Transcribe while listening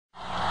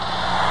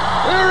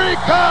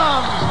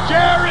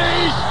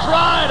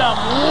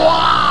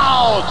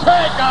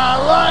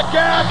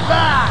get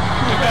back!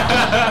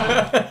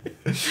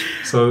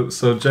 So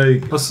Jay,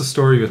 what's the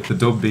story with the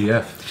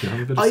WBF? Do you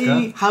have a bit of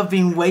I have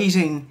been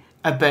waiting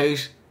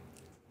about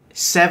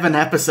 7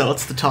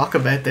 episodes to talk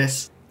about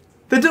this.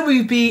 The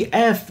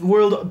WBF,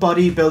 World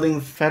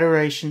Bodybuilding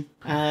Federation.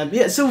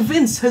 So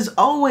Vince has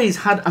always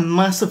had a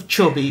massive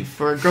chubby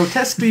for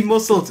grotesquely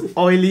muscled,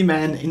 oily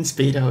men in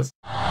Speedos.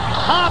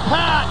 Top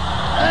hat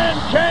and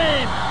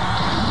cane.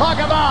 Talk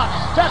about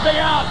stepping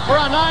out for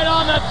a night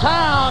on the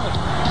town.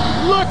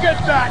 Look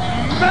at that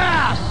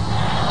mass.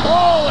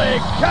 Holy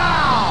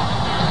cow.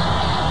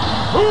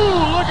 Ooh,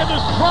 look at the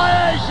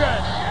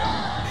striation.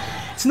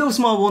 It's no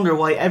small wonder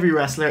why every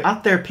wrestler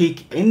at their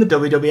peak in the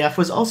WWF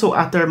was also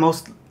at their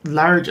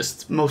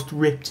largest, most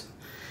ripped.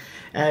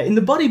 In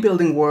the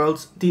bodybuilding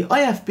world, the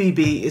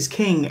IFBB is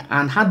king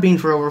and had been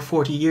for over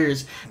 40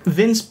 years.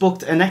 Vince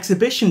booked an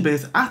exhibition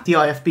booth at the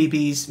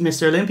IFBB's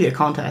Mr. Olympia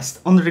contest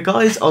under the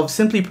guise of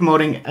simply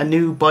promoting a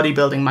new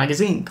bodybuilding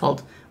magazine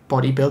called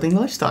Bodybuilding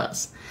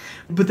Lifestyles.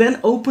 But then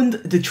opened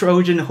the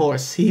Trojan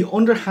horse. He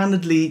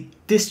underhandedly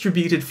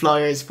distributed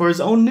flyers for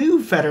his own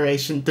new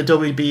federation, the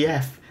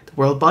WBF, the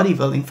World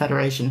Bodybuilding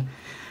Federation.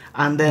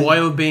 And then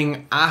while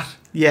being at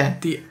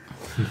the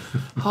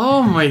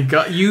oh my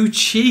god, you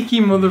cheeky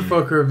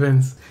motherfucker,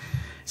 Vince.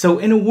 So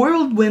in a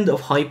whirlwind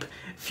of hype,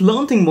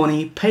 flaunting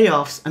money,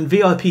 payoffs and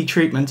VIP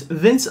treatment,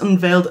 Vince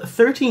unveiled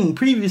 13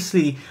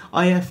 previously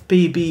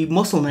IFBB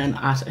muscle men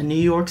at a New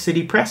York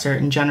City presser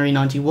in January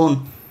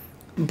 91.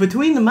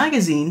 Between the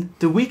magazine,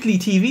 the weekly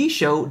TV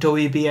show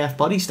WBF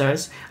Body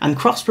Stars, and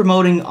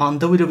cross-promoting on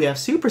WWF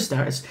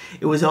Superstars,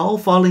 it was all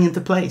falling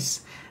into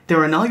place.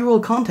 Their inaugural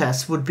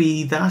contest would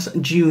be that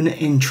June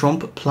in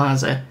Trump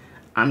Plaza,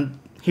 and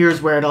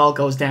here's where it all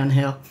goes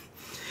downhill.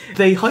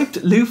 They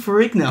hyped Lou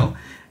Ferrigno,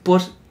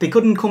 but they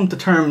couldn't come to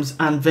terms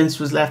and Vince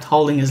was left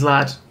holding his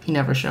lad. He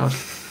never showed.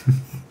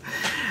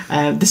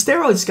 The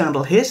steroid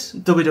scandal hit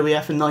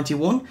WWF in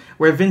 91,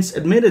 where Vince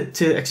admitted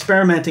to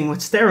experimenting with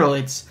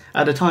steroids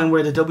at a time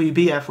where the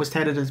WBF was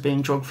touted as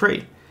being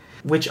drug-free,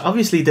 which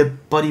obviously the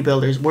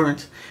bodybuilders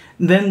weren't.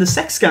 Then the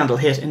sex scandal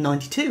hit in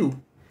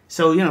 92.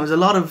 So, there's a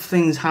lot of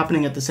things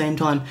happening at the same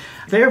time.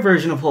 Their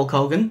version of Hulk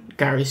Hogan,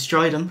 Gary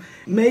Stridham,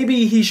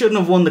 maybe he shouldn't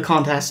have won the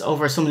contest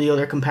over some of the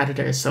other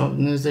competitors, so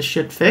is this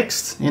shit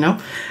fixed,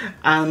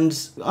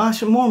 And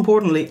more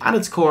importantly, at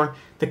its core,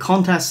 the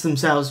contests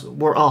themselves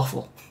were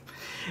awful.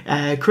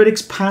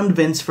 Critics panned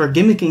Vince for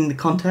gimmicking the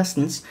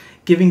contestants,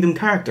 giving them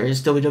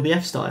characters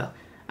WWF style.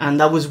 And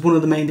that was one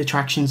of the main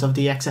detractions of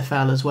the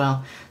XFL as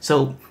well.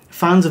 So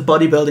fans of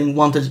bodybuilding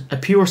wanted a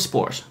pure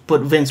sport,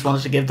 but Vince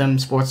wanted to give them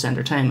sports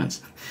entertainment.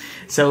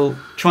 So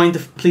trying to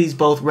please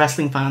both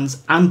wrestling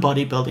fans and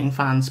bodybuilding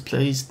fans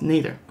pleased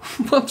neither.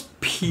 What's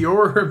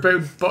pure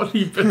about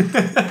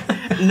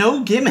bodybuilding?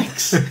 No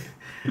gimmicks.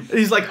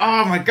 He's like,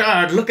 oh my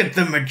god, look at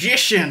the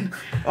magician.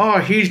 Oh,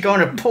 he's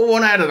going to pull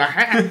one out of the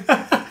hat.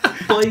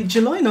 By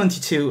July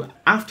 92,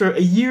 after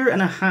a year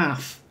and a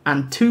half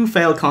and 2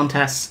 failed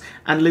contests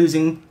and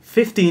losing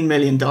 $15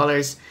 million,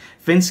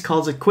 Vince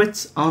calls it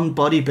quits on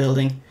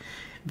bodybuilding.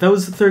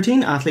 Those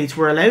 13 athletes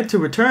were allowed to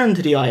return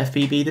to the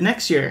IFBB the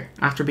next year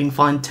after being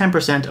fined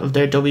 10% of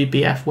their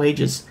WBF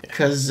wages.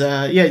 Because,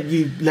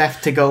 you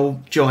left to go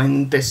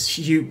join this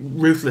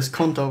ruthless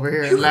cunt over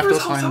here. Who left ever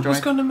us thought high that and was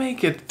dry. going to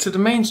make it to the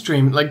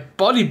mainstream? Like,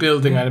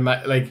 bodybuilding, I'd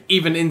imagine, like,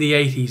 even in the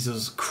 80s,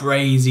 was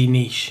crazy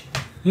niche.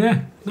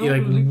 Yeah.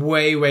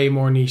 Way, way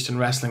more niche than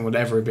wrestling would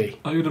ever be.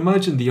 I would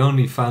imagine the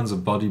only fans of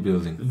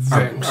bodybuilding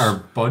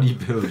are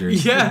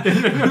bodybuilders. Yeah.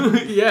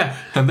 Yeah.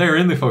 And they're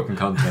in the fucking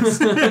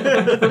contest.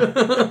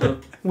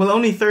 Well,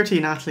 only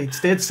 13 athletes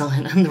did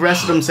sign, and the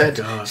rest of them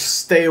said,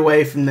 stay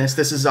away from this.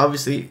 This is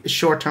obviously a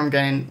short-term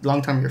gain,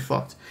 long-term you're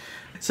fucked.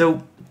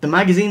 So the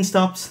magazine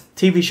stopped,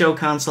 TV show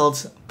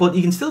cancelled, but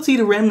you can still see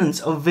the remnants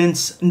of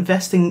Vince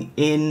investing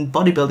in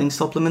bodybuilding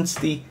supplements,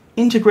 the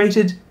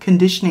Integrated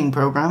Conditioning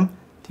Program,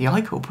 the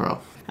IcoPro,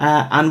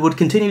 and would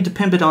continue to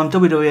pimp it on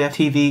WWF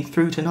TV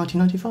through to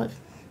 1995.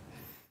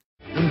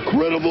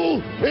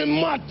 Incredible and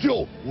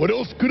macho. What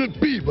else could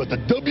it be but the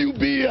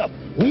WBF?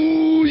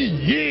 Ooh,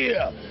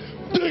 yeah.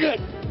 Dig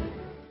it.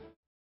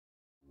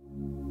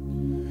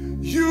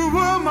 You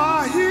were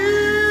my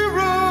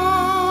hero.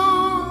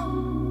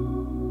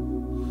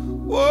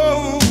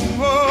 Whoa,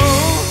 whoa.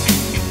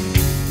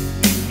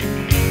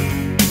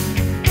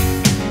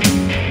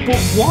 But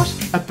what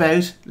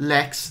about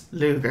Lex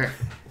Luger?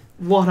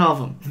 What of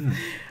him?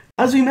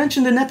 As we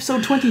mentioned in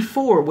episode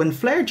 24, when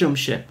Flair jumped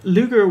ship,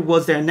 Luger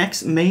was their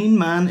next main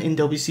man in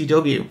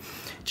WCW.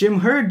 Jim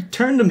Herd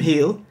turned him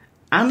heel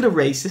and a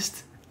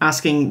racist,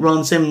 asking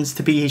Ron Simmons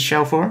to be his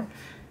chauffeur.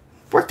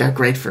 Worked out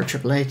great for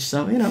Triple H,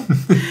 so,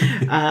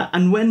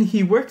 and when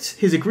he worked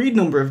his agreed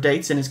number of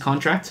dates in his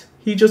contract,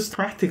 he just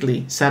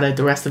practically sat out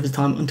the rest of his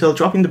time until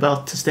dropping the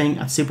belt to Sting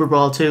at Super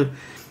Brawl 2.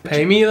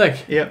 Pay me,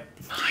 like? Yep.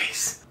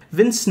 Nice.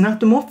 Vince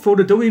snapped him up for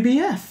the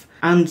WBF.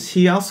 And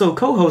he also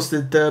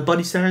co-hosted the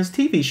Body Stars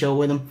TV show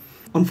with him.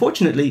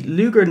 Unfortunately,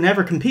 Luger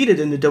never competed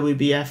in the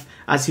WBF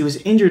as he was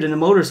injured in a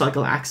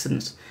motorcycle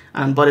accident.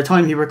 And by the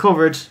time he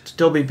recovered, the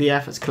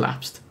WBF has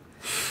collapsed.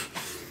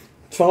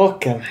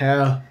 Fucking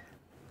hell.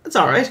 It's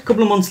alright. A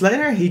couple of months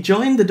later, he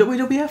joined the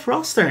WWF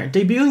roster,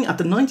 debuting at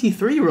the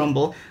 93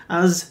 Rumble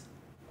as...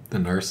 The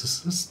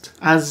narcissist?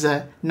 As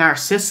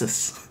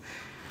Narcissus.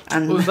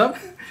 And Was that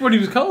what he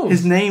was called?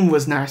 his name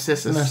was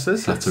Narcissus.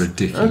 Narcissus. That's a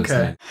ridiculous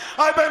name.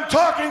 I've been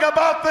talking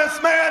about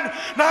this man,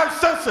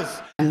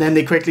 Narcissus. And then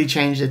they quickly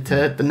changed it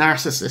to the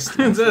Narcissist.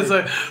 It's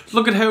like,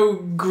 look at how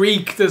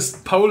Greek this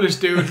Polish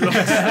dude looks.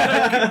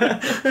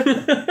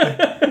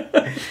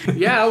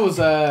 Yeah, it was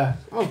a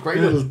great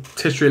little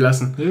history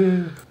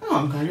lesson. Oh,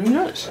 I'm kind of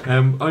enjoying it.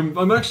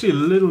 I'm actually a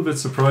little bit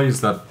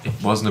surprised that it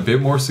wasn't a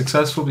bit more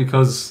successful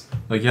because,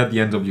 like, you had the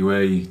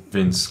NWA,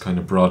 Vince kind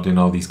of brought in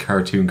all these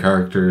cartoon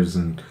characters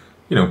and,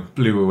 you know,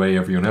 blew away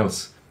everyone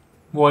else.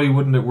 Why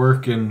wouldn't it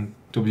work in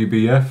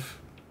WBF?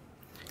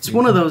 It's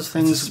one of those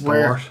things It's a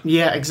where... sport.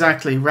 Yeah,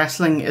 exactly.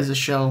 Wrestling is a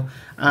show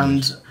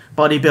and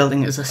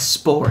bodybuilding is a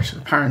sport,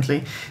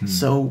 apparently.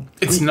 So...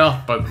 It's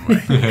not, by the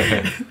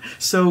way.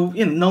 So,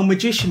 you know, no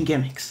magician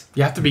gimmicks.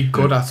 You have to be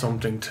good at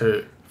something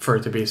for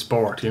it to be a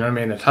sport, you know what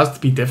I mean? It has to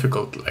be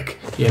difficult, like,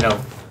 you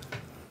know.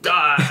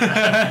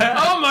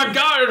 Oh my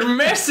god, it's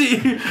Messi!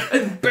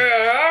 It's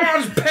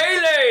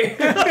Pele!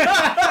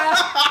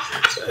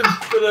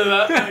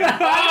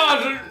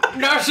 Oh,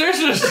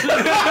 Narcissus!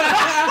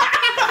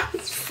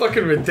 It's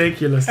fucking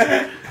ridiculous.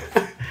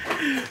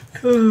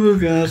 Oh,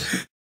 God.